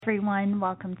Everyone,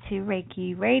 welcome to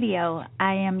Reiki Radio.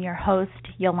 I am your host,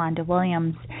 Yolanda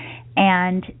Williams,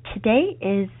 and today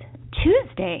is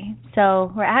Tuesday,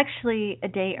 so we're actually a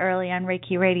day early on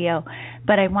Reiki Radio,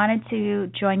 but I wanted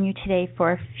to join you today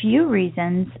for a few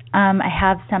reasons. I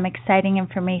have some exciting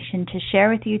information to share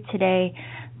with you today,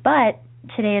 but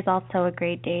today is also a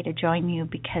great day to join you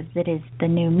because it is the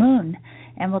new moon,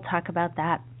 and we'll talk about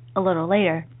that a little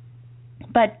later.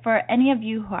 But for any of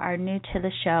you who are new to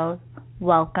the show,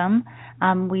 welcome.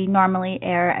 We normally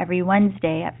air every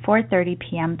Wednesday at 4:30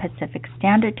 p.m. Pacific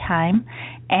Standard Time.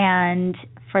 And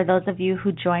for those of you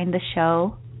who join the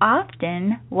show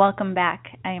often, welcome back.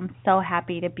 I am so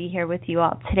happy to be here with you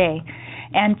all today.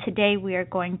 And today we are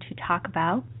going to talk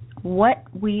about what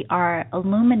we are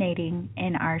illuminating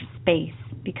in our space,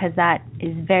 because that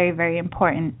is very, very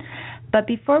important. But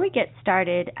before we get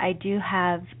started, I do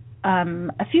have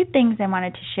a few things I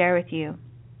wanted to share with you.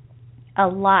 A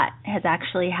lot has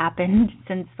actually happened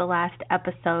since the last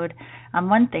episode.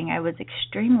 One thing, I was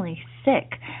extremely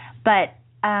sick. But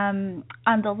on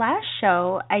the last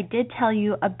show, I did tell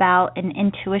you about an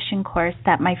intuition course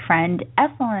that my friend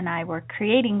Ethel and I were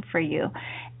creating for you.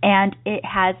 And it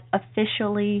has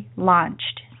officially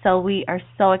launched. So we are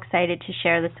so excited to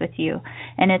share this with you.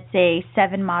 And it's a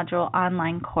 7-module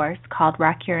online course called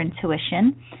Rock Your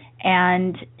Intuition.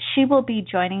 And she will be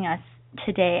joining us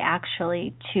today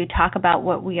actually to talk about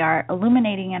what we are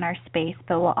illuminating in our space,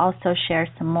 but we'll also share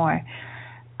some more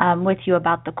with you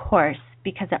about the course,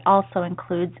 because it also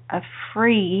includes a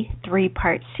free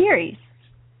 3-part series.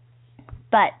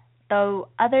 But the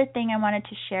other thing I wanted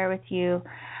to share with you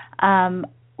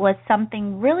was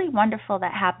something really wonderful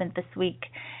that happened this week.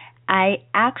 I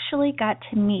actually got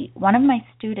to meet one of my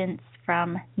students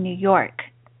from New York.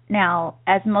 Now,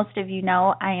 as most of you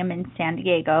know, I am in San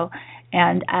Diego,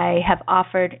 and I have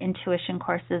offered intuition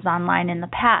courses online in the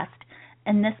past.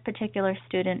 And this particular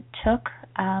student took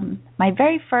my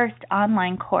very first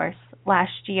online course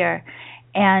last year,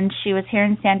 and she was here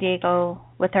in San Diego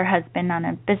with her husband on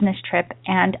a business trip,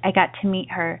 and I got to meet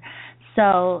her.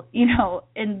 So,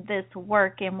 in this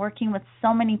work and working with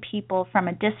so many people from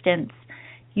a distance,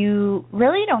 you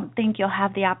really don't think you'll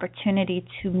have the opportunity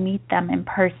to meet them in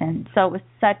person. So it was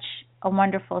such a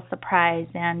wonderful surprise.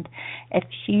 And if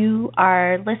you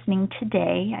are listening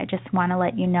today, I just want to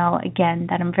let you know again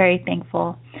that I'm very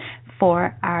thankful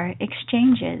for our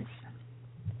exchanges.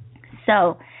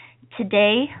 So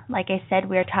today, like I said,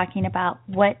 we are talking about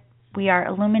what we are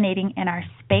illuminating in our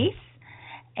space.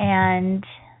 And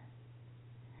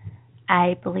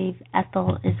I believe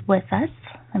Ethel is with us.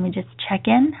 Let me just check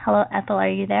in. Hello, Ethel, are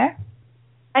you there?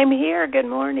 I'm here. Good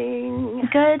morning.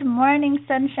 Good morning,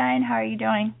 sunshine. How are you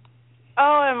doing? Oh,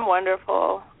 I'm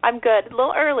wonderful. I'm good. A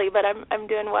little early, but I'm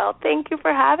doing well. Thank you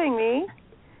for having me.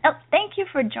 Oh, thank you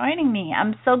for joining me.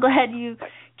 I'm so glad you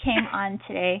came on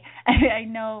today. I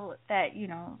know that,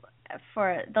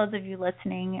 for those of you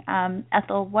listening,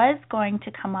 Ethel was going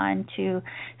to come on to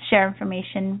share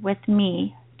information with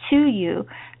me to you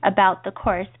about the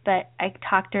course, but I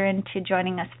talked her into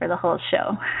joining us for the whole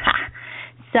show.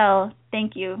 So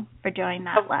thank you for joining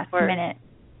that last minute.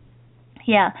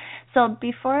 Yeah. So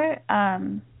before,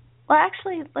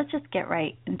 actually, let's just get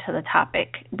right into the topic,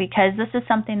 because this is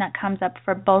something that comes up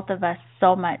for both of us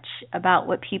so much about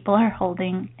what people are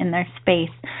holding in their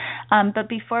space. But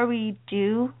before we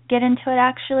do get into it,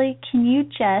 actually, can you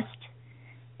just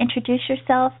introduce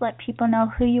yourself, let people know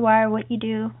who you are, what you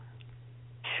do?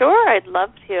 Sure, I'd love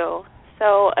to.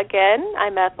 So again,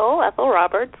 I'm Ethel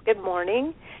Roberts. Good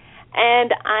morning.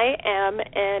 And I am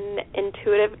an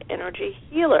intuitive energy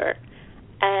healer.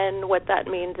 And what that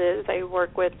means is I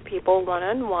work with people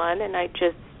one-on-one, and I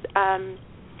just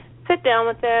sit down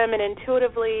with them, and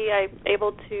intuitively I'm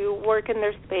able to work in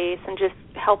their space and just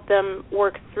help them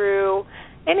work through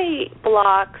any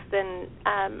blocks and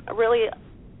really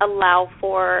allow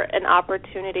for an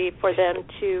opportunity for them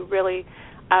to really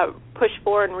push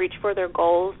for and reach for their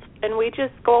goals. And we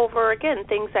just go over, again,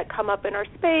 things that come up in our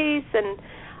space and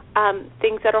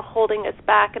things that are holding us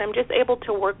back. And I'm just able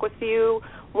to work with you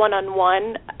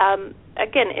one-on-one,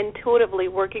 again, intuitively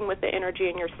working with the energy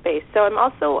in your space. So I'm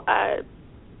also a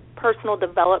personal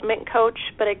development coach,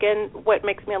 but again, what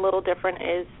makes me a little different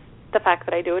is the fact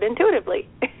that I do it intuitively.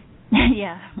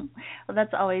 Yeah. Well,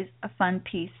 that's always a fun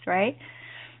piece, right?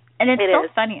 And it's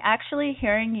so funny, actually,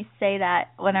 hearing you say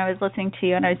that when I was listening to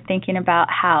you, and I was thinking about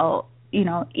how,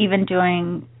 even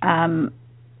doing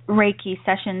Reiki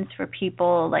sessions for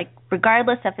people, like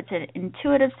regardless if it's an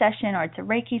intuitive session or it's a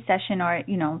Reiki session or,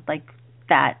 like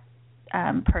that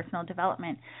personal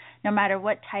development, no matter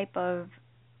what type of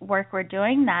work we're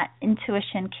doing, that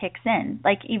intuition kicks in.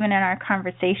 Like even in our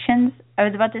conversations, I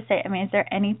was about to say, I mean, is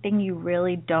there anything you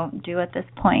really don't do at this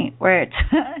point where it's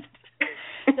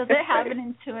does it have an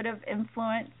intuitive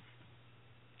influence?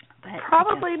 But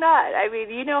probably not. I mean,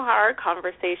 you know how our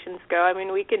conversations go. I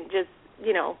mean, we can just,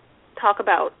 talk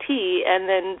about tea and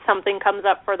then something comes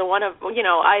up for either one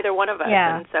of us.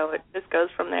 Yeah. And so it just goes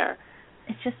from there.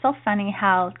 It's just so funny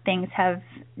how things have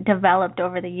developed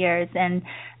over the years. And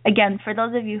again, for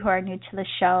those of you who are new to the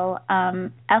show,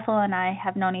 Ethel and I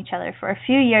have known each other for a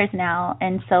few years now,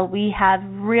 and so we have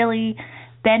really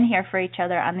been here for each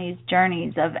other on these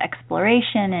journeys of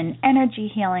exploration and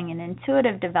energy healing and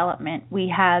intuitive development.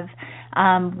 We have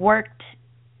worked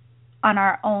on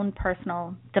our own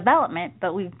personal development,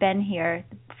 but we've been here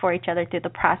for each other through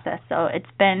the process. So it's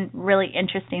been really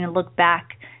interesting to look back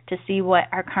to see what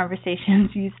our conversations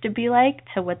used to be like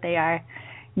to what they are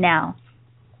now.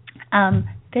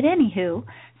 But anywho,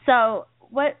 so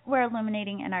what we're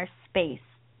illuminating in our space.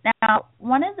 Now,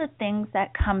 one of the things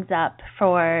that comes up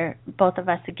for both of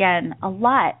us, again, a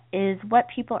lot is what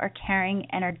people are carrying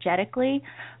energetically,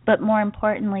 but more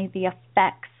importantly, the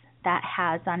effects that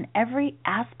has on every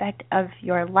aspect of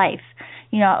your life.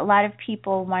 A lot of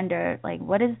people wonder, like,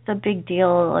 what is the big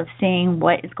deal of seeing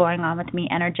what is going on with me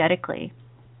energetically?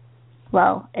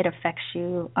 Well, it affects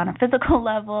you on a physical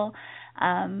level.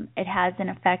 It has an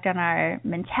effect on our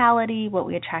mentality, what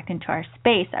we attract into our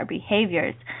space, our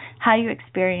behaviors, how you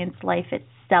experience life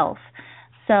itself.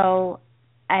 So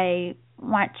I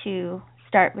want to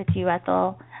start with you,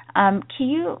 Ethel. Can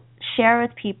you share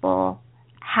with people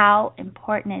how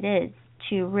important it is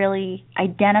to really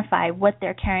identify what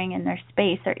they're carrying in their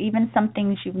space, or even some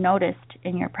things you've noticed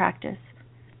in your practice?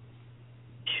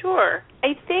 Sure.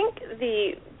 I think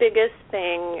the biggest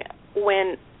thing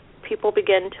when people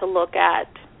begin to look at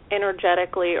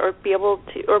energetically or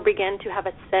begin to have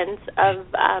a sense of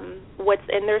what's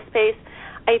in their space,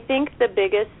 I think the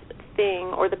biggest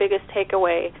thing or the biggest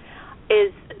takeaway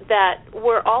is that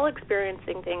we're all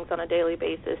experiencing things on a daily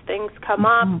basis. Things come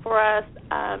up for us.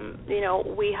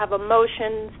 We have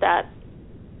emotions that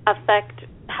affect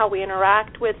how we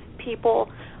interact with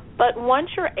people. But once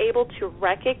you're able to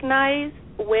recognize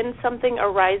when something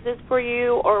arises for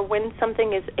you or when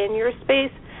something is in your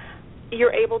space,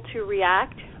 you're able to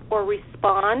react or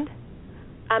respond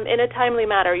in a timely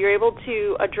manner. You're able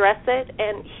to address it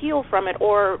and heal from it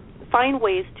or find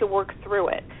ways to work through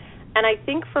it. And I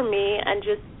think for me and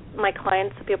just my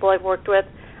clients, the people I've worked with,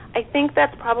 I think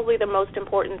that's probably the most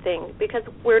important thing, because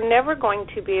we're never going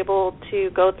to be able to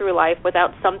go through life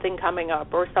without something coming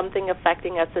up or something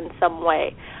affecting us in some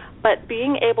way. But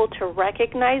being able to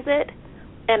recognize it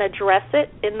and address it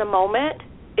in the moment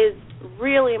is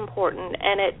really important,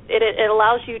 and it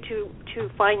allows you to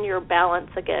find your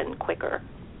balance again quicker.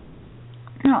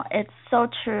 No, it's so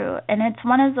true. And it's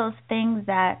one of those things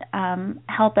that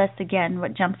help us, again,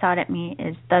 what jumps out at me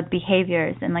is the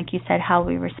behaviors and, like you said, how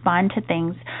we respond to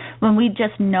things when we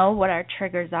just know what our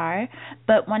triggers are.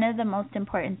 But one of the most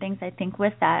important things, I think,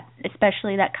 with that,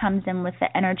 especially that comes in with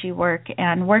the energy work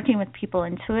and working with people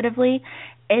intuitively,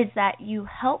 is that you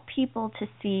help people to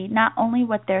see not only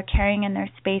what they're carrying in their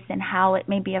space and how it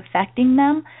may be affecting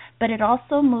them, but it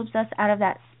also moves us out of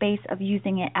that space of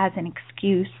using it as an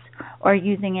excuse or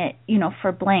using it,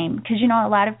 for blame. Because, a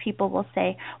lot of people will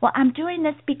say, well, I'm doing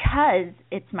this because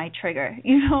it's my trigger.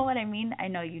 You know what I mean? I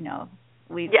know you know.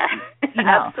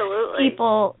 Absolutely.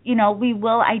 People, we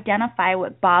will identify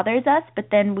what bothers us, but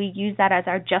then we use that as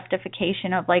our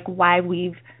justification of, like, why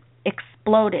we've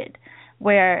exploded.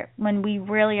 Where when we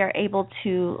really are able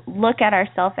to look at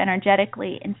ourselves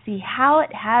energetically and see how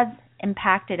it has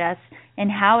impacted us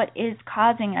and how it is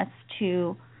causing us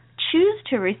to choose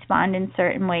to respond in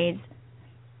certain ways,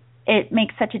 it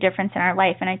makes such a difference in our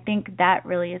life. And I think that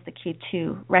really is the key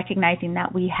to recognizing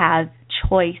that we have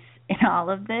choice in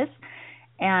all of this.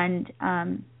 And,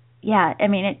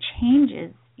 it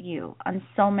changes you on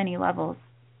so many levels.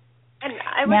 And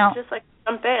I would just like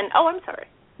to jump in. Oh, I'm sorry.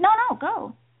 No,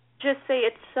 go. Just say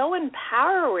it's so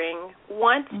empowering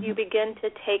once you begin to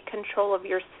take control of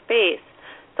your space.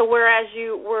 So whereas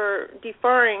you were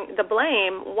deferring the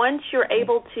blame, once you're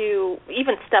able to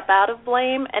even step out of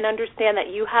blame and understand that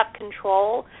you have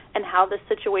control and how the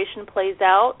situation plays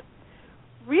out,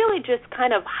 really just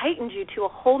kind of heightens you to a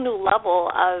whole new level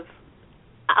of,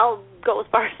 I'll go as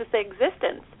far as to say,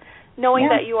 existence, knowing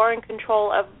that you are in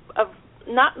control of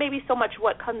not maybe so much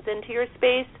what comes into your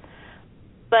space,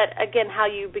 but again, how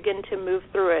you begin to move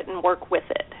through it and work with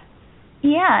it.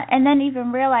 Yeah, and then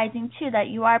even realizing, too, that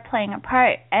you are playing a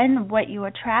part in what you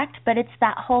attract, but it's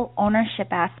that whole ownership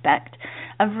aspect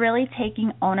of really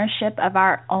taking ownership of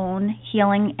our own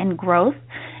healing and growth.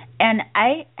 And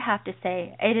I have to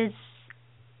say, it is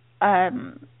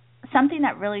something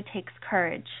that really takes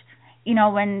courage. You know,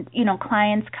 when, you know,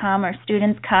 clients come or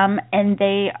students come and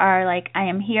they are like, I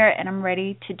am here and I'm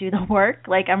ready to do the work,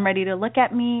 like I'm ready to look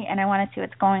at me and I want to see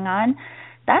what's going on.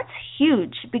 That's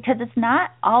huge because it's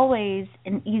not always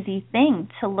an easy thing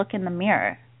to look in the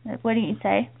mirror. What do you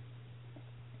say?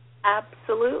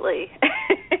 Absolutely.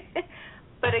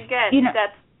 But again, you know,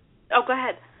 that's... Oh, go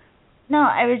ahead. No,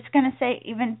 I was going to say,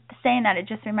 even saying that, it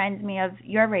just reminds me of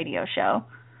your radio show.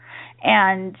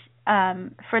 And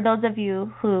for those of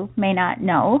you who may not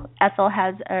know, Ethel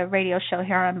has a radio show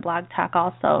here on Blog Talk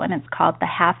also, and it's called The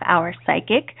Half Hour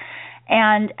Psychic.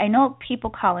 And I know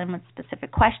people call in with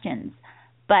specific questions.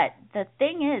 But the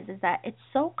thing is that it's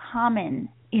so common,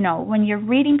 you know, when you're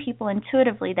reading people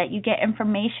intuitively that you get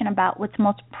information about what's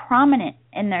most prominent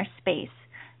in their space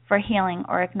for healing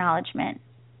or acknowledgement.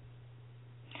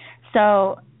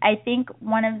 So I think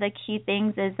one of the key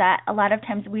things is that a lot of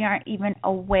times we aren't even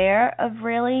aware of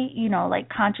really, you know, like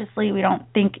consciously we don't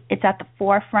think it's at the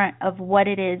forefront of what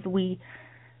it is we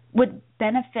would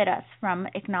benefit us from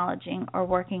acknowledging or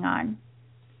working on.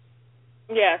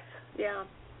 Yes, yeah.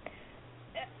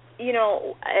 You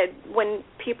know, when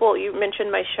people, you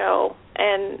mentioned my show,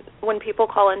 and when people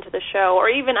call into the show, or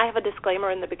even I have a disclaimer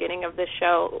in the beginning of this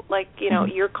show, like, you know,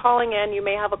 you're calling in, you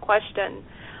may have a question,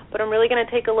 but I'm really going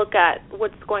to take a look at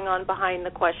what's going on behind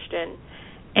the question.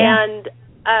 Yeah.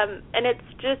 And it's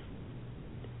just,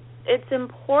 it's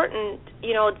important,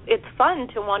 you know, it's fun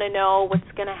to want to know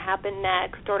what's going to happen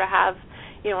next or to have,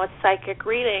 you know, a psychic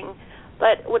reading.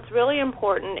 But what's really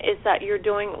important is that you're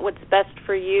doing what's best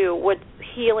for you, what's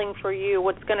healing for you,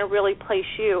 what's going to really place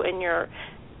you in your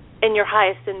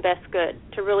highest and best good,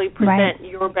 to really present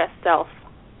your best self,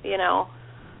 you know.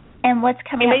 And what's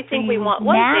coming up for you now. We may think we want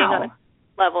one thing on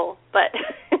a level,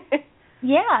 but...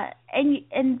 Yeah,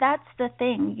 and that's the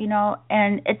thing, you know,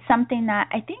 and it's something that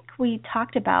I think we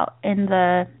talked about in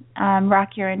the Rock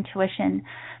Your Intuition,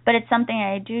 but it's something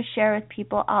I do share with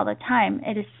people all the time.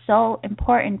 It is so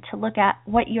important to look at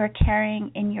what you're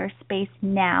carrying in your space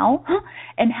now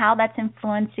and how that's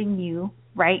influencing you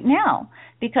right now,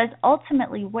 because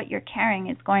ultimately what you're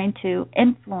carrying is going to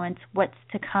influence what's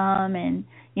to come and,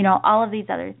 you know, all of these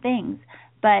other things.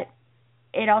 But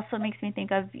it also makes me think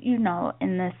of, you know,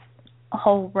 in this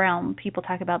whole realm, people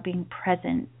talk about being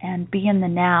present and be in the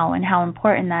now and how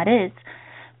important that is,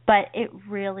 but it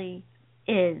really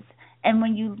is. And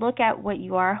when you look at what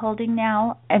you are holding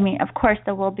now, I mean, of course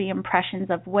there will be impressions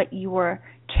of what you were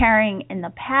carrying in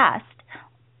the past,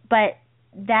 but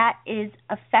that is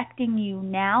affecting you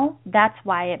now. That's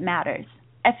why it matters,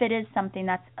 if it is something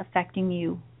that's affecting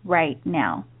you right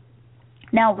now.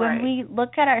 Now, when we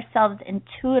look at ourselves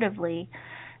intuitively,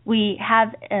 we have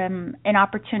an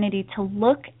opportunity to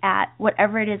look at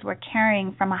whatever it is we're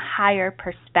carrying from a higher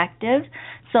perspective.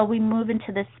 So we move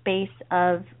into this space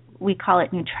of, we call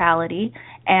it neutrality,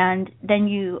 and then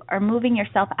you are moving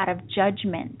yourself out of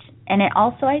judgment. And it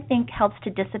also, I think, helps to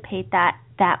dissipate that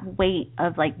weight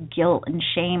of like guilt and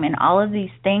shame and all of these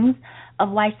things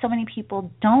of why so many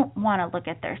people don't want to look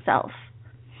at themselves.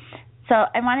 So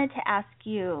I wanted to ask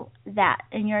you that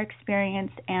in your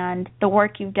experience and the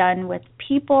work you've done with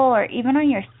people or even on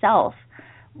yourself,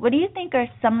 what do you think are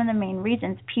some of the main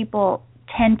reasons people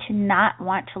tend to not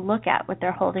want to look at what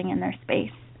they're holding in their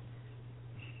space?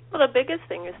 Well, the biggest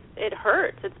thing is it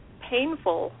hurts. It's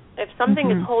painful. If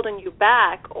something is holding you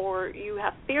back or you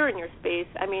have fear in your space,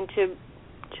 I mean,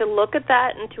 to look at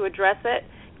that and to address it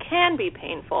can be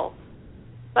painful.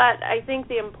 But I think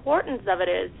the importance of it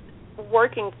is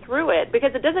working through it,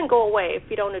 because it doesn't go away if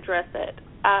you don't address it.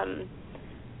 And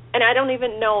I don't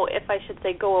even know if I should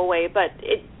say go away, but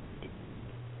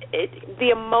the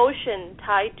emotion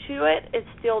tied to it is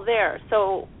still there.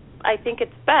 So I think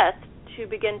it's best to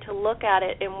begin to look at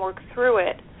it and work through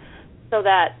it so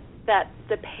that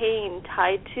the pain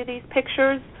tied to these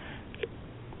pictures,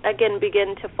 again,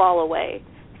 begin to fall away.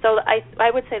 So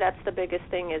I would say that's the biggest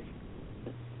thing, is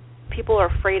people are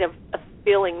afraid of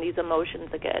feeling these emotions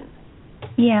again.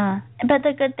 Yeah, but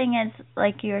the good thing is,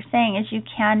 like you were saying, is you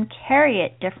can carry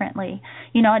it differently.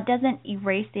 You know, it doesn't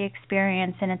erase the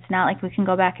experience, and it's not like we can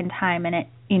go back in time and it,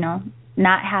 you know,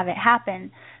 not have it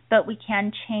happen, but we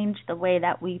can change the way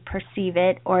that we perceive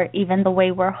it or even the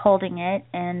way we're holding it.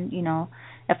 And, you know,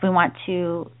 if we want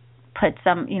to put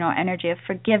some, you know, energy of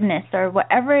forgiveness or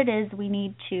whatever it is we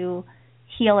need to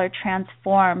heal or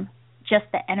transform just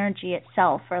the energy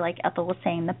itself, or like Ethel was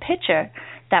saying, the picture.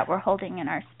 that we're holding in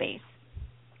our space.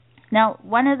 Now,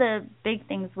 one of the big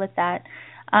things with that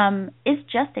is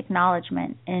just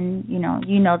acknowledgement. And, you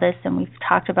know this, and we've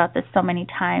talked about this so many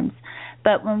times.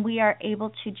 But when we are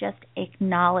able to just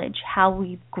acknowledge how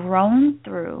we've grown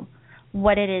through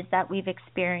what it is that we've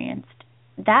experienced,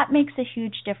 that makes a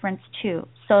huge difference too.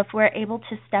 So if we're able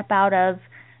to step out of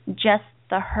just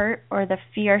the hurt or the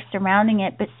fear surrounding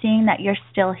it, but seeing that you're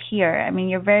still here, I mean,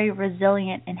 you're very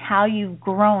resilient in how you've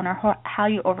grown or how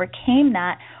you overcame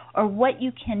that, or what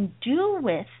you can do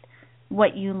with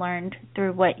what you learned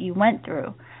through what you went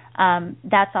through.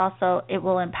 That's also, it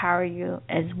will empower you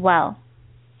as well.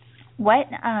 What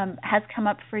has come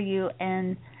up for you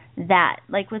in that?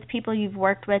 Like with people you've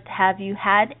worked with, have you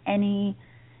had any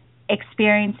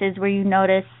experiences where you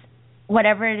notice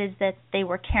whatever it is that they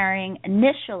were carrying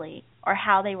initially or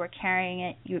how they were carrying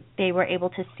it, they were able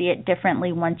to see it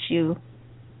differently once you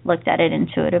looked at it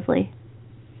intuitively?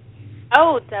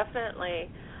 Oh,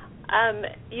 definitely.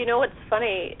 What's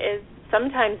funny is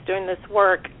sometimes doing this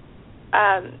work,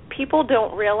 people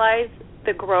don't realize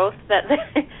the growth that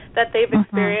they've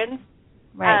experienced.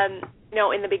 Right.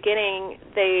 In the beginning,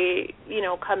 they,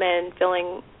 come in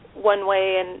feeling one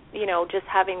way and, just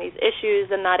having these issues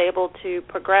and not able to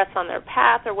progress on their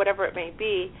path or whatever it may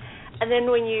be. And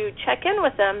then when you check in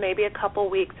with them, maybe a couple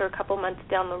weeks or a couple months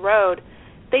down the road,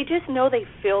 they just know they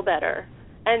feel better.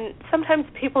 And sometimes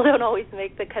people don't always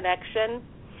make the connection.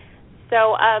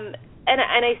 So, and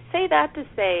I say that to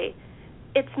say,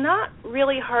 it's not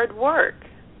really hard work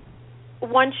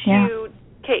once you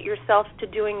dedicate yourself to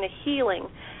doing the healing.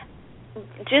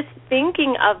 Just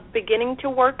thinking of beginning to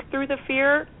work through the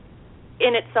fear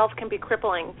in itself can be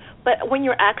crippling. But when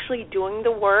you're actually doing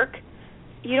the work,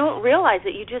 you don't realize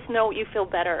it. You just know you feel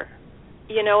better.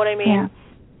 You know what I mean? Yeah.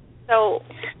 So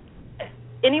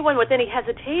anyone with any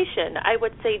hesitation, I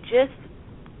would say just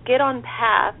get on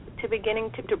path to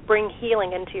beginning to bring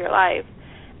healing into your life,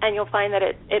 and you'll find that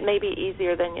it may be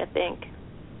easier than you think.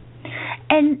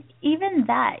 And even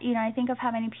that, I think of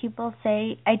how many people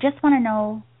say, I just want to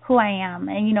know who I am.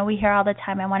 And, we hear all the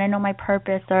time, I want to know my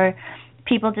purpose, or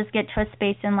people just get to a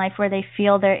space in life where they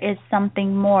feel there is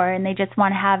something more and they just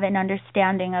want to have an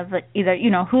understanding of either,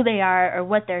 who they are or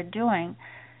what they're doing.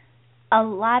 A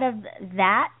lot of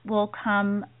that will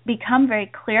become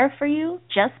very clear for you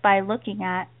just by looking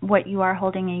at what you are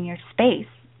holding in your space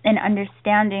and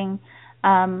understanding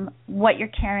what you're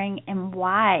carrying and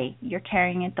why you're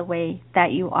carrying it the way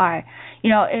that you are.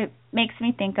 It makes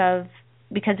me think of,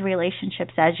 because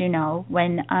relationships, as you know,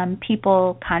 when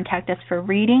people contact us for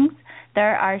readings,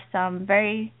 there are some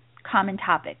very common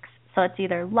topics. So it's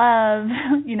either love,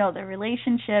 the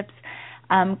relationships,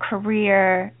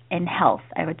 career, and health,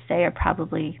 I would say, are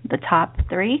probably the top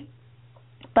three.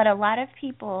 But a lot of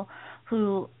people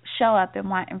who show up and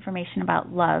want information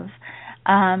about love,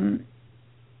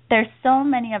 there's so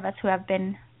many of us who have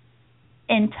been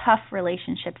in tough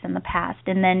relationships in the past,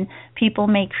 and then people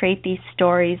may create these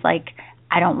stories like,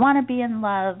 I don't want to be in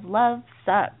love, love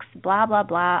sucks, blah, blah,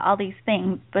 blah, all these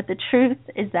things. But the truth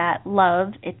is that love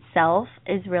itself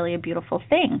is really a beautiful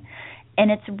thing. And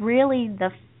it's really the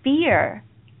fear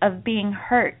of being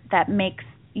hurt that makes,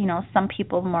 some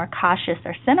people more cautious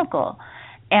or cynical.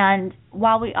 And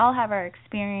while we all have our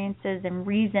experiences and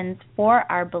reasons for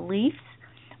our beliefs,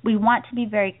 we want to be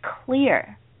very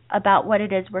clear about what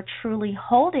it is we're truly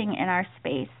holding in our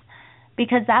space,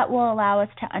 because that will allow us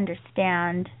to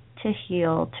understand, to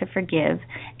heal, to forgive,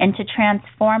 and to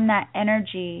transform that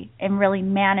energy and really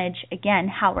manage, again,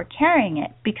 how we're carrying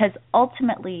it, because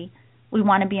ultimately we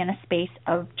want to be in a space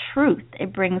of truth.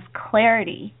 It brings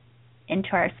clarity into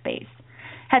our space.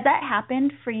 Has that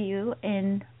happened for you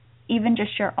in even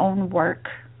just your own work,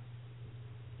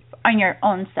 on your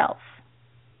own self,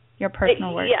 your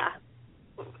personal work?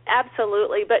 Yeah,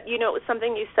 absolutely. But,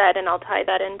 something you said, and I'll tie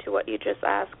that into what you just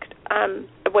asked,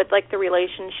 with like the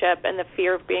relationship and the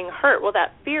fear of being hurt. Well,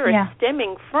 that fear is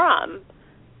stemming from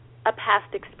a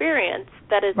past experience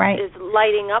that is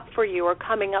lighting up for you or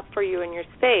coming up for you in your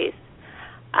space.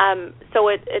 So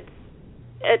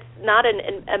it's not an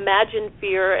imagined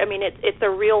fear. I mean, it's a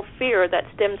real fear that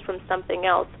stems from something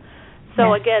else.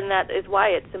 So again, that is why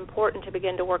it's important to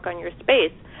begin to work on your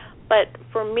space. But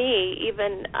for me,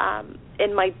 even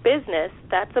in my business,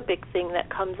 that's a big thing that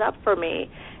comes up for me,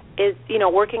 is,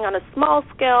 working on a small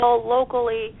scale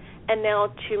locally, and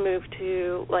now to move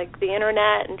to, like, the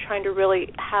internet and trying to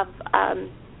really have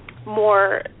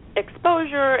more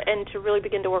exposure and to really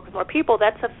begin to work with more people.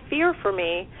 That's a fear for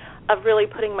me of really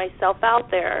putting myself out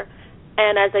there.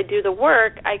 And as I do the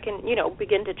work, I can,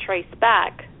 begin to trace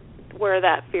back where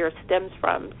that fear stems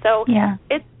from. So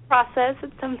it's a process.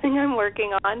 It's something I'm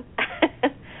working on.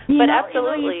 But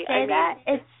absolutely, when you say that,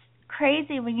 it's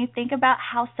crazy when you think about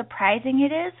how surprising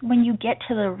it is when you get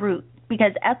to the root.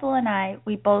 Because Ethel and I,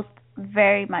 we both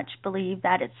very much believe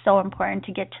that it's so important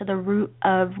to get to the root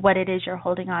of what it is you're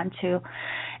holding on to.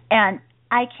 And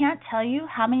I can't tell you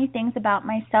how many things about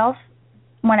myself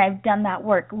when I've done that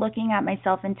work, looking at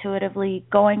myself intuitively,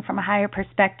 going from a higher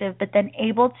perspective, but then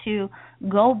able to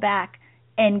go back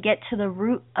and get to the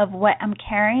root of what I'm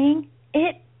carrying.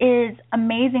 It is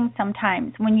amazing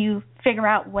sometimes when you figure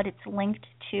out what it's linked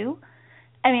to.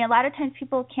 I mean, a lot of times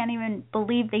people can't even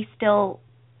believe they still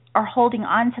are holding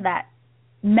on to that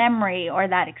memory or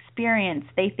that experience.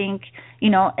 They think,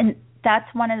 and that's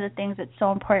one of the things that's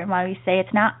so important why we say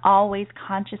it's not always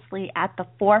consciously at the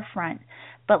forefront.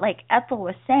 But like Ethel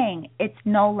was saying, it's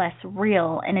no less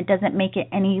real, and it doesn't make it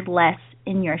any less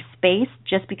in your space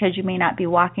just because you may not be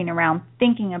walking around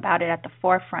thinking about it at the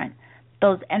forefront.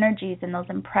 Those energies and those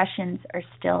impressions are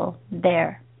still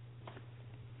there.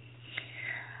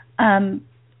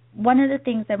 One of the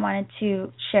things I wanted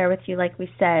to share with you, like we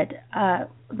said,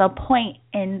 the point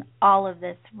in all of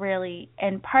this really,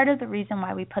 and part of the reason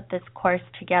why we put this course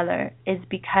together is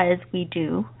because we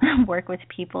do work with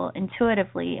people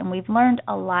intuitively, and we've learned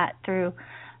a lot through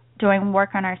doing work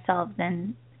on ourselves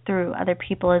and through other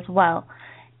people as well,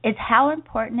 is how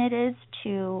important it is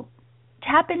to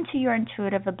tap into your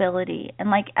intuitive ability. And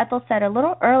like Ethel said a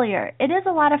little earlier, it is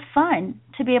a lot of fun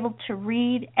to be able to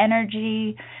read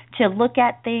energy, to look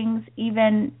at things,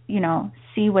 even,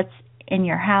 see what's in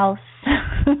your house.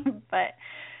 But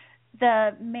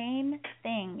the main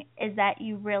thing is that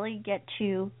you really get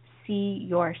to see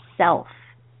yourself.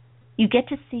 You get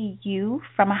to see you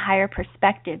from a higher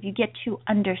perspective. You get to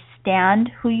understand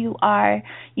who you are.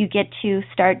 You get to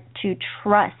start to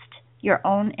trust your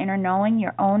own inner knowing,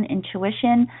 your own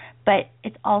intuition, but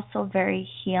it's also very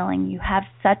healing. You have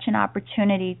such an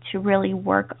opportunity to really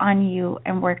work on you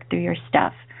and work through your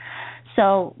stuff.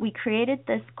 So we created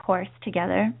this course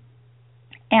together,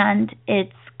 and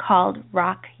it's called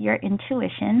Rock Your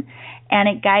Intuition, and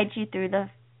it guides you through the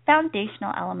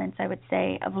foundational elements, I would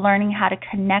say, of learning how to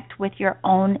connect with your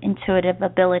own intuitive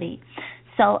ability.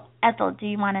 So, Ethel, do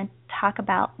you want to talk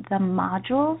about the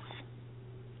modules?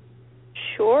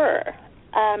 Sure.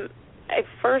 I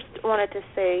first wanted to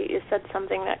say, you said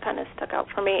something that kind of stuck out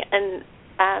for me, and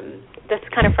this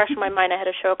kind of fresh in my mind. I had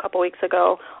a show a couple weeks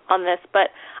ago on this, but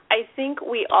I think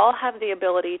we all have the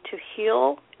ability to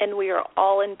heal, and we are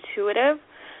all intuitive.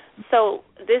 So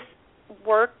this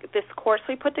course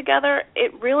we put together,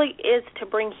 it really is to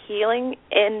bring healing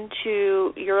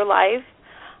into your life,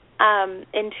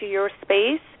 into your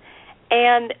space.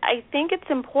 And I think it's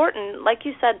important, like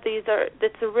you said,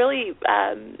 it's a really,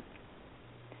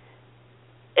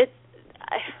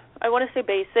 I want to say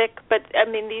basic, but I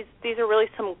mean these are really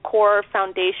some core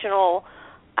foundational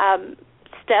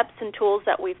steps and tools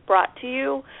that we've brought to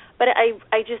you. But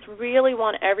I just really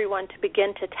want everyone to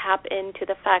begin to tap into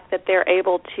the fact that they're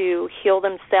able to heal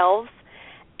themselves.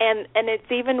 And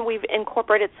it's even, we've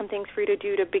incorporated some things for you to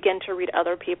do to begin to read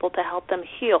other people to help them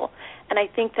heal. And I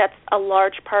think that's a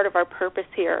large part of our purpose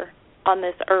here on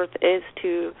this earth, is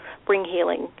to bring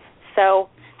healing. So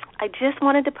I just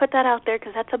wanted to put that out there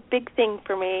because that's a big thing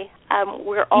for me.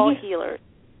 We're all healers.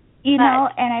 And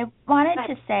I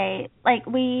wanted to say,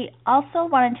 we also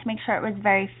wanted to make sure it was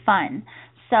very fun.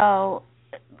 So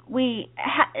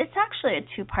it's actually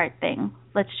a two-part thing.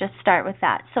 Let's just start with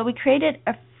that. So we created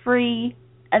a free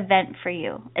event for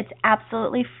you. It's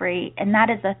absolutely free, and that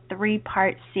is a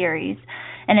 3-part series,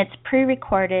 and it's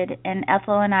pre-recorded, and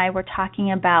Ethel and I were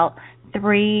talking about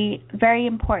 3 very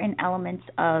important elements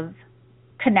of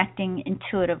connecting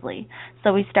intuitively.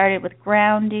 So we started with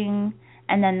grounding,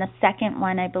 and then the second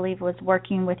one, I believe, was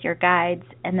working with your guides,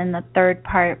 and then the third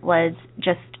part was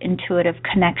just intuitive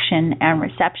connection and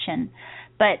reception.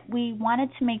 But we wanted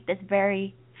to make this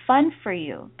very fun for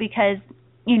you because,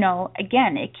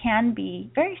 again, it can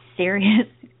be very serious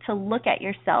to look at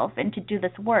yourself and to do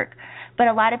this work. But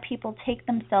a lot of people take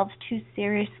themselves too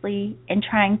seriously in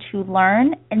trying to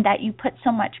learn, and that you put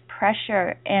so much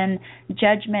pressure and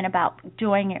judgment about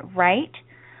doing it right.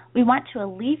 We want to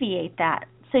alleviate that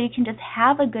so you can just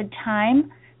have a good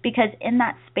time, because in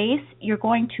that space you're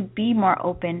going to be more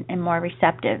open and more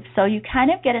receptive. So you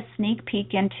kind of get a sneak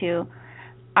peek into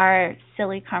our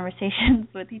silly conversations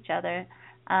with each other.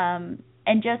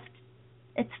 And just,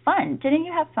 it's fun. Didn't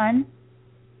you have fun?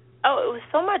 Oh, it was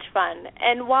so much fun.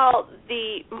 And while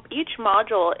each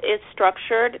module is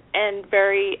structured and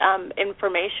very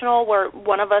informational, where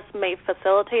one of us may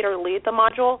facilitate or lead the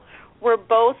module, we're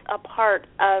both a part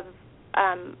of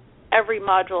every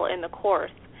module in the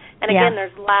course. And again,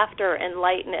 there's laughter and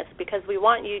lightness, because we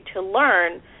want you to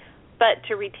learn, but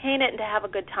to retain it and to have a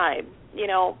good time. You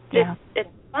know, it's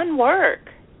fun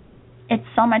work. It's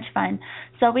so much fun.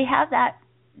 So we have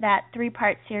that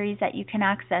 3-part series that you can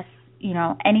access, you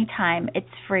know, anytime. It's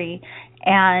free.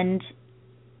 And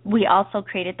we also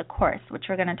created the course, which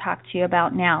we're going to talk to you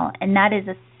about now. And that is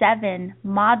a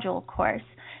 7-module course.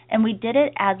 And we did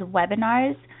it as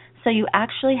webinars, so you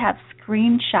actually have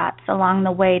screenshots along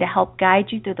the way to help guide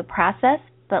you through the process.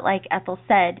 But like Ethel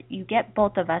said, you get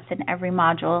both of us in every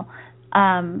module.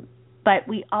 But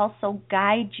we also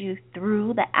guide you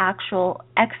through the actual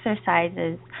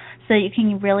exercises so you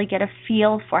can really get a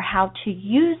feel for how to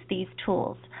use these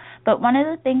tools. But one of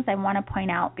the things I want to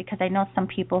point out, because I know some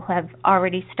people who have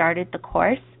already started the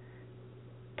course,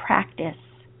 practice.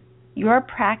 Your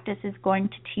practice is going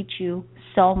to teach you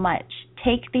so much.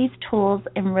 Take these tools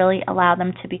and really allow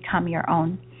them to become your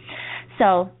own.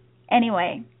 So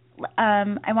anyway,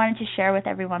 I wanted to share with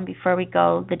everyone before we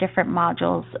go the different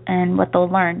modules and what they'll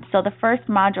learn. So the first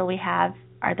module we have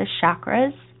are the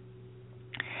chakras,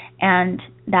 and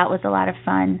that was a lot of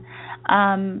fun.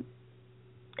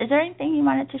 Is there anything you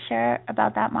wanted to share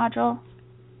about that module?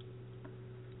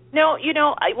 No,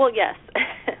 yes.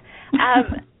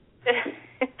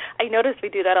 I notice we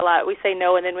do that a lot. We say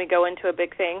no and then we go into a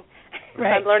big thing.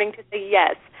 Right. I'm learning to say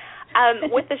yes.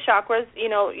 With the chakras,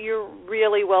 you're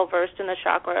really well versed in the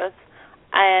chakras,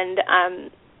 and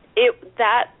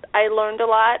that I learned a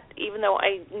lot. Even though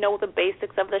I know the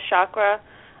basics of the chakra,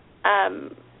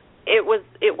 it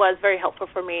was very helpful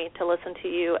for me to listen to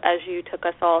you as you took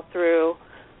us all through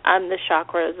the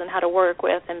chakras and how to work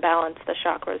with and balance the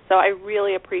chakras. So I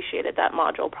really appreciated that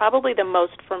module, probably the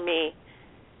most for me.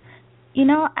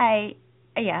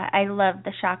 I love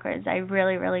the chakras. I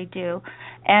really, really do.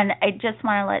 And I just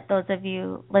want to let those of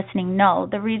you listening know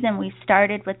the reason we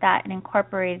started with that and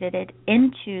incorporated it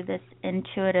into this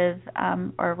intuitive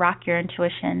or Rock Your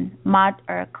Intuition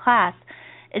class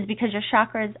is because your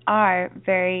chakras are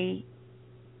very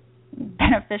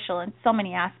beneficial in so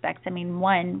many aspects. I mean,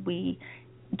 one, we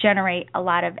generate a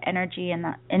lot of energy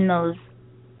in those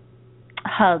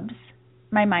hubs.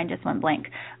 My mind just went blank.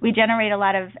 We generate a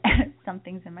lot of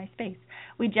something's in my space.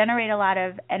 We generate a lot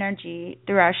of energy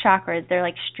through our chakras. They're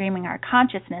like streaming our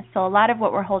consciousness. So a lot of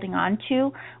what we're holding on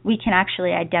to, we can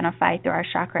actually identify through our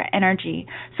chakra energy.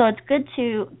 So it's good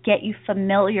to get you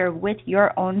familiar with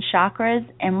your own chakras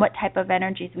and what type of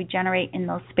energies we generate in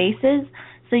those spaces,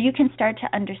 so you can start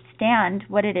to understand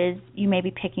what it is you may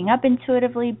be picking up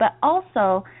intuitively, but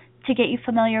also to get you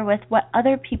familiar with what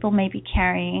other people may be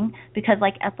carrying, because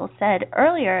like Ethel said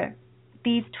earlier,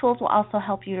 these tools will also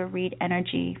help you to read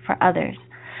energy for others.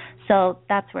 So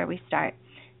that's where we start.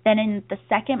 Then in the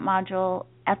second module,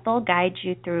 Ethel guides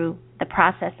you through the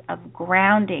process of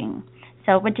grounding.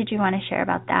 So what did you want to share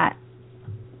about that?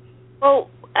 Well,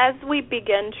 as we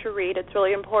begin to read, it's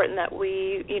really important that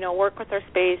we, work with our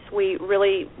space. We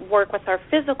really work with our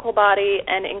physical body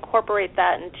and incorporate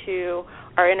that into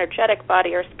our energetic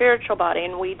body, our spiritual body,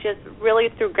 and we just really,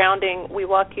 through grounding, we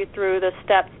walk you through the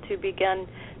steps to begin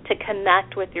to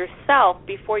connect with yourself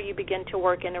before you begin to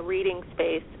work in a reading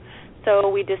space. So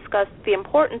we discuss the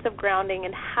importance of grounding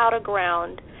and how to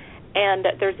ground, and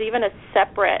there's even a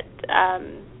separate,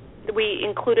 we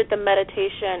included the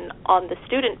meditation on the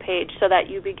student page so that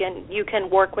you can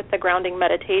work with the grounding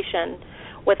meditation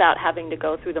without having to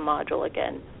go through the module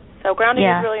again. So grounding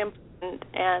is really important,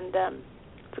 and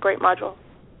it's a great module.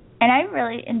 And I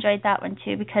really enjoyed that one,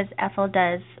 too, because Ethel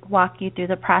does walk you through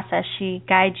the process. She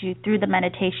guides you through the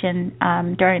meditation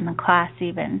during the class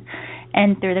even,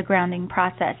 and through the grounding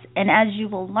process. And as you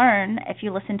will learn, if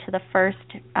you listen to the first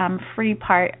free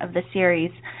part of the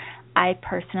series, I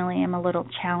personally am a little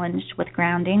challenged with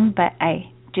grounding, but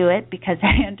I do it because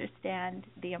I understand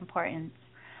the importance.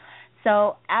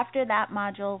 So after that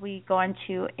module, we go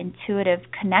into intuitive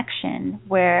connection,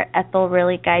 where Ethel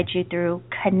really guides you through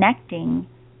connecting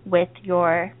with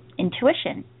your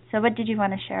intuition. So what did you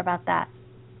want to share about that?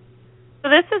 So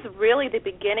this is really the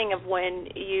beginning of when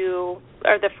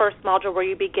the first module where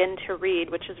you begin to read,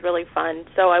 which is really fun.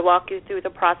 So I walk you through the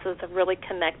process of really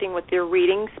connecting with your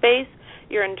reading space,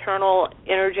 your internal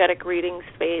energetic reading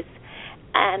space,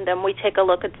 and we take a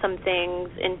look at some things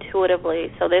intuitively.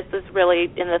 So this is really,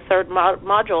 in the third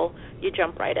module, you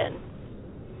jump right in.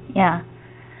 Yeah.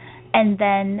 And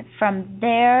then from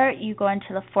there, you go into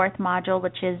the fourth module,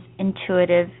 which is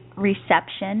intuitive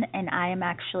reception, and I am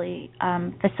actually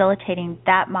facilitating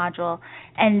that module.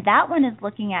 And that one is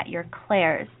looking at your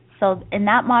clairs. So in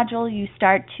that module, you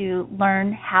start to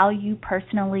learn how you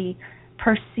personally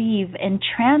perceive and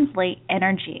translate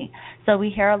energy. So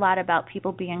we hear a lot about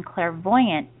people being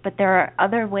clairvoyant, but there are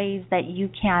other ways that you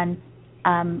can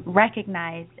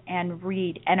recognize and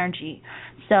read energy.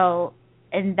 So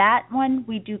in that one,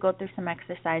 we do go through some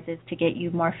exercises to get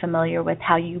you more familiar with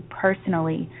how you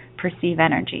personally perceive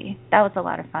energy. That was a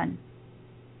lot of fun.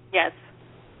 Yes.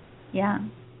 Yeah.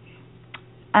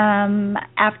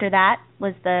 After that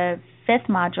was the 5th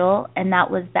module, and that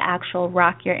was the actual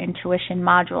Rock Your Intuition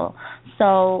module.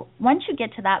 So once you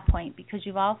get to that point, because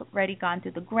you've already gone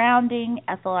through the grounding,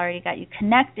 Ethel already got you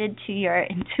connected to your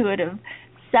intuitive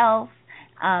self,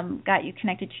 got you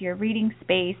connected to your reading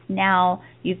space. Now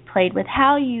you've played with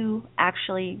how you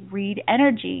actually read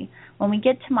energy. When we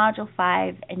get to Module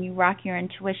 5 and you rock your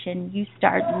intuition, you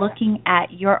start looking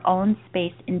at your own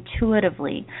space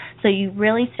intuitively. So you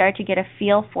really start to get a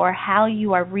feel for how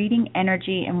you are reading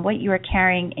energy and what you are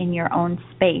carrying in your own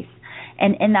space.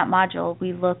 And in that module,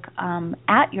 we look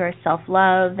at your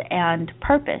self-love and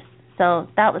purpose. So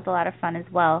that was a lot of fun as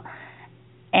well.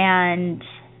 And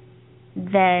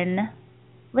then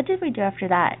what did we do after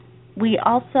that? We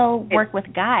also work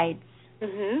with guides.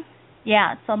 Mm-hmm.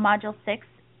 Yeah, so Module 6,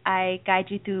 I guide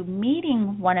you through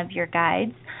meeting one of your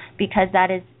guides because that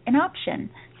is an option.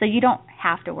 So you don't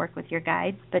have to work with your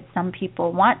guides, but some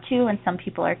people want to and some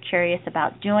people are curious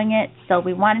about doing it. So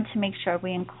we wanted to make sure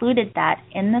we included that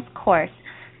in this course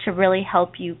to really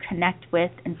help you connect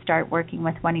with and start working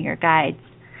with one of your guides.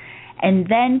 And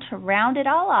then to round it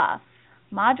all off,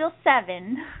 Module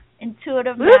 7,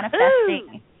 Intuitive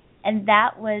Manifesting, and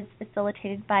that was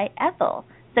facilitated by Ethel.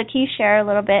 So can you share a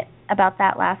little bit about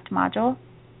that last module?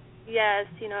 Yes,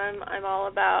 I'm all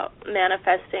about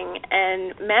manifesting,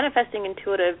 and manifesting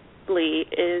intuitively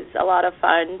is a lot of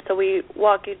fun. So we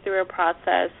walk you through a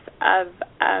process of,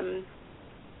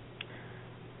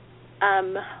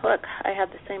 look, I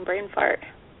have the same brain fart.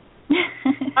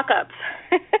 Mock-ups.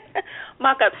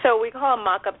 Mock-ups. So we call them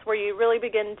mock-ups, where you really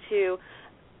begin to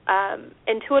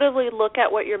intuitively look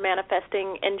at what you're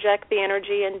manifesting, inject the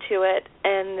energy into it,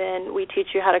 and then we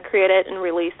teach you how to create it and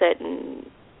release it and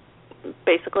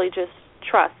basically just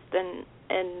trust. And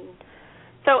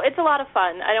so it's a lot of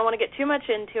fun. I don't want to get too much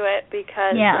into it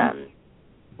because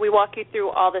we walk you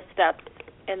through all the steps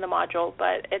in the module,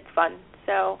 but it's fun.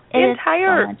 So the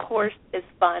entire course is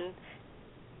fun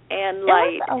and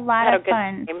light. It was a lot of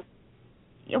fun. Time.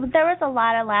 There was a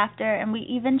lot of laughter, and we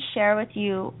even share with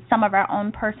you some of our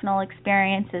own personal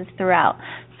experiences throughout.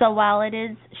 So while it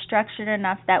is structured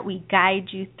enough that we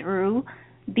guide you through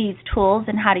these tools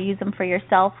and how to use them for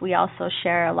yourself, we also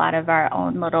share a lot of our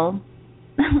own little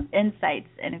insights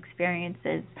and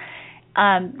experiences.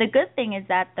 The good thing is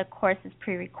that the course is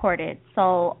pre-recorded.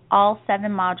 So all 7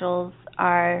 modules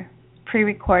are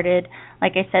pre-recorded.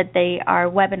 Like I said, they are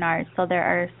webinars, so there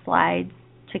are slides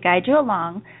to guide you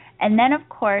along. And then, of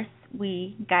course,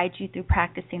 we guide you through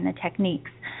practicing the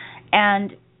techniques.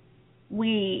 And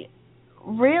we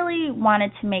really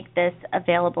wanted to make this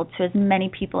available to as many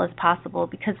people as possible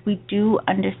because we do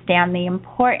understand the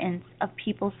importance of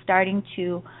people starting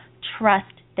to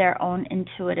trust their own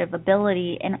intuitive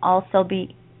ability and also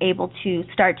be able to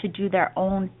start to do their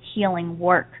own healing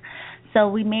work. So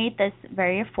we made this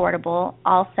very affordable.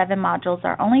 All 7 modules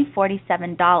are only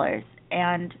 $47.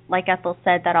 And like Ethel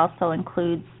said, that also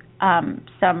includes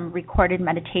some recorded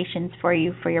meditations for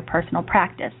you for your personal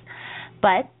practice.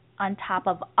 But on top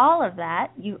of all of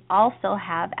that, you also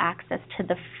have access to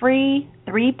the free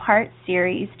 3-part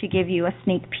series to give you a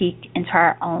sneak peek into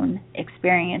our own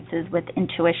experiences with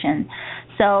intuition.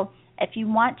 So if you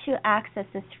want to access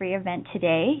this free event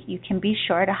today, you can be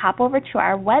sure to hop over to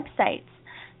our websites.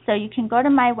 So you can go to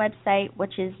my website,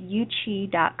 which is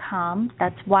yuchi.com.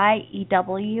 That's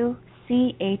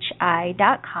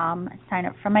YEWCHI.com. Sign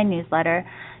up for my newsletter.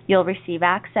 You'll receive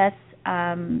access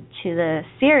to the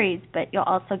series, but you'll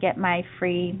also get my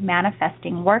free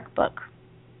Manifesting Workbook.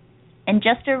 And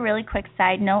just a really quick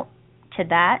side note to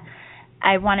that,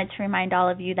 I wanted to remind all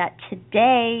of you that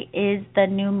today is the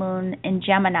new moon in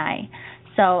Gemini.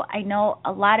 So I know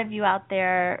a lot of you out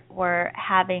there were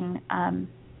having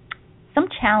some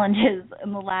challenges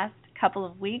in the last couple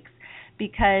of weeks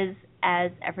because, as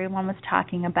everyone was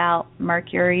talking about,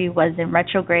 Mercury was in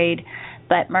retrograde,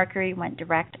 but Mercury went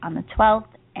direct on the 12th,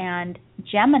 and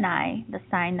Gemini, the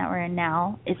sign that we're in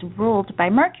now, is ruled by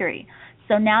Mercury.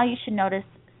 So now you should notice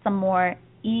some more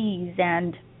ease,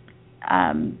 and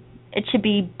it should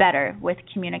be better with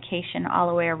communication all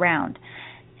the way around.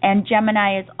 And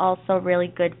Gemini is also really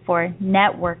good for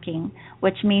networking,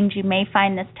 which means you may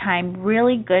find this time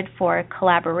really good for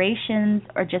collaborations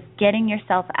or just getting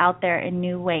yourself out there in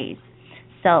new ways.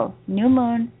 So, new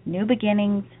moon, new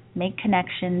beginnings, make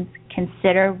connections,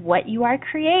 consider what you are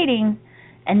creating,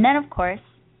 and then, of course,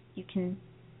 you can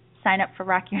sign up for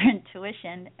Rock Your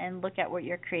Intuition and look at what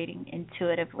you're creating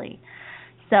intuitively.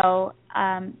 So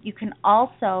you can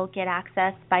also get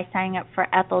access by signing up for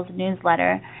Ethel's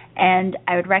newsletter, and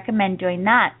I would recommend doing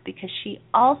that because she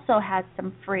also has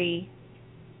some free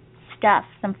stuff,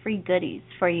 some free goodies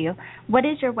for you. What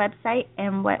is your website,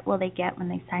 and what will they get when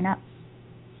they sign up?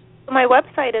 My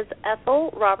website is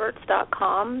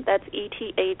ethelroberts.com. That's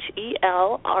ETHELROBERTS.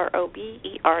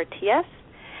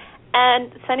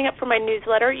 And signing up for my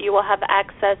newsletter, you will have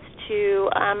access to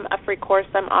a free course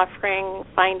I'm offering,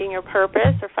 Finding Your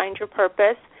Purpose or Find Your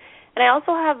Purpose. And I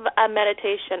also have a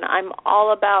meditation. I'm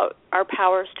all about our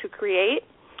powers to create.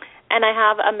 And I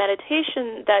have a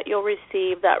meditation that you'll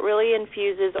receive that really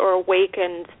infuses or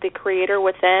awakens the creator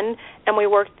within, and we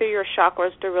work through your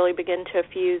chakras to really begin to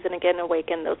fuse and, again,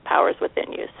 awaken those powers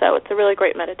within you. So it's a really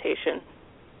great meditation.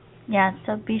 Yeah,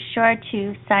 so be sure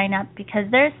to sign up because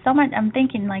there's so much. I'm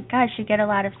thinking, like, gosh, you get a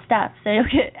lot of stuff. So you'll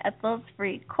get Ethel's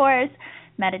free course,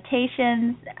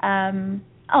 meditations.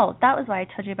 Oh, that was why I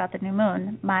told you about the new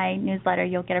moon. My newsletter,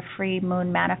 you'll get a free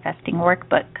moon manifesting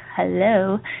workbook.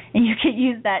 Hello. And you can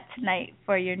use that tonight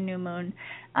for your new moon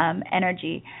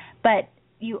energy. But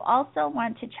you also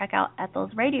want to check out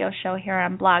Ethel's radio show here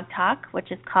on Blog Talk,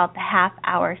 which is called The Half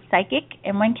Hour Psychic.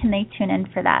 And when can they tune in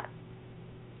for that?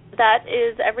 That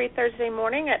is every Thursday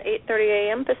morning at 8:30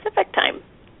 a.m. Pacific time.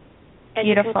 And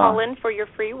Beautiful. You can call in for your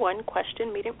free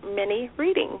one-question mini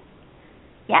reading.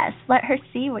 Yes, let her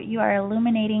see what you are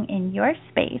illuminating in your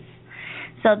space.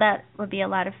 So that would be a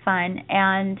lot of fun.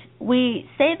 And we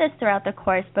say this throughout the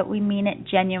course, but we mean it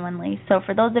genuinely. So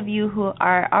for those of you who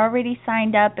are already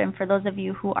signed up and for those of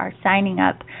you who are signing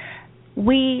up,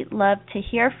 we love to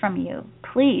hear from you.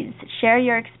 Please share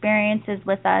your experiences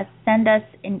with us. Send us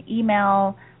an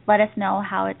email. Let us know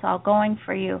how it's all going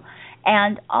for you.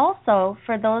 And also,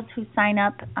 for those who sign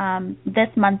up this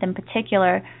month in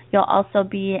particular, you'll also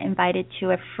be invited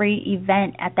to a free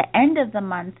event at the end of the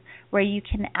month where you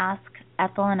can ask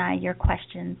Ethel and I your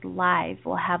questions live.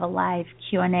 We'll have a live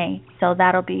Q&A, so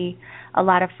that'll be a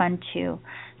lot of fun too.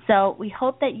 So we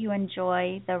hope that you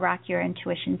enjoy the Rock Your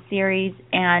Intuition series.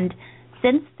 And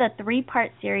since the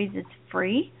 3-part series is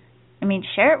free, I mean,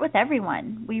 share it with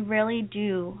everyone. We really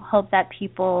do hope that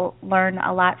people learn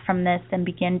a lot from this and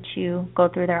begin to go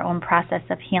through their own process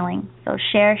of healing. So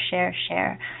share, share,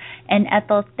 share. And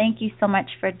Ethel, thank you so much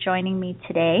for joining me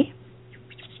today.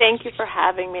 Thank you for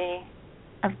having me.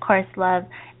 Of course, love.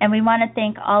 And we want to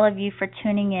thank all of you for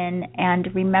tuning in, and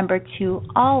remember to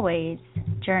always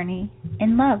journey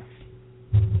in love.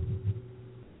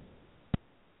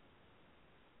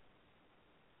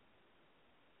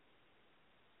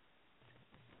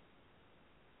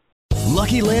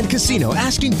 Lucky Land Casino,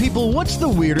 asking people, what's the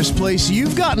weirdest place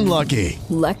you've gotten lucky?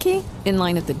 Lucky? In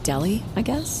line at the deli, I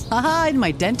guess? Aha, in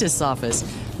my dentist's office.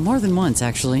 More than once,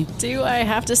 actually. Do I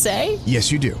have to say?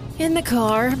 Yes, you do. In the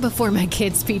car before my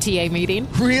kids' PTA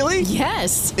meeting. Really?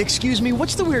 Yes. Excuse me,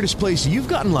 what's the weirdest place you've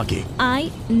gotten lucky?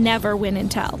 I never win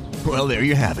and tell. Well, there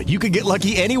you have it. You can get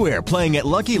lucky anywhere, playing at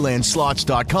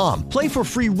LuckyLandSlots.com. Play for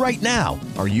free right now.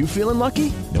 Are you feeling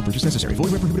lucky? No purchase necessary.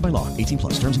 Void where prohibited by law.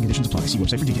 18+. Terms and conditions apply. See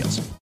website for details.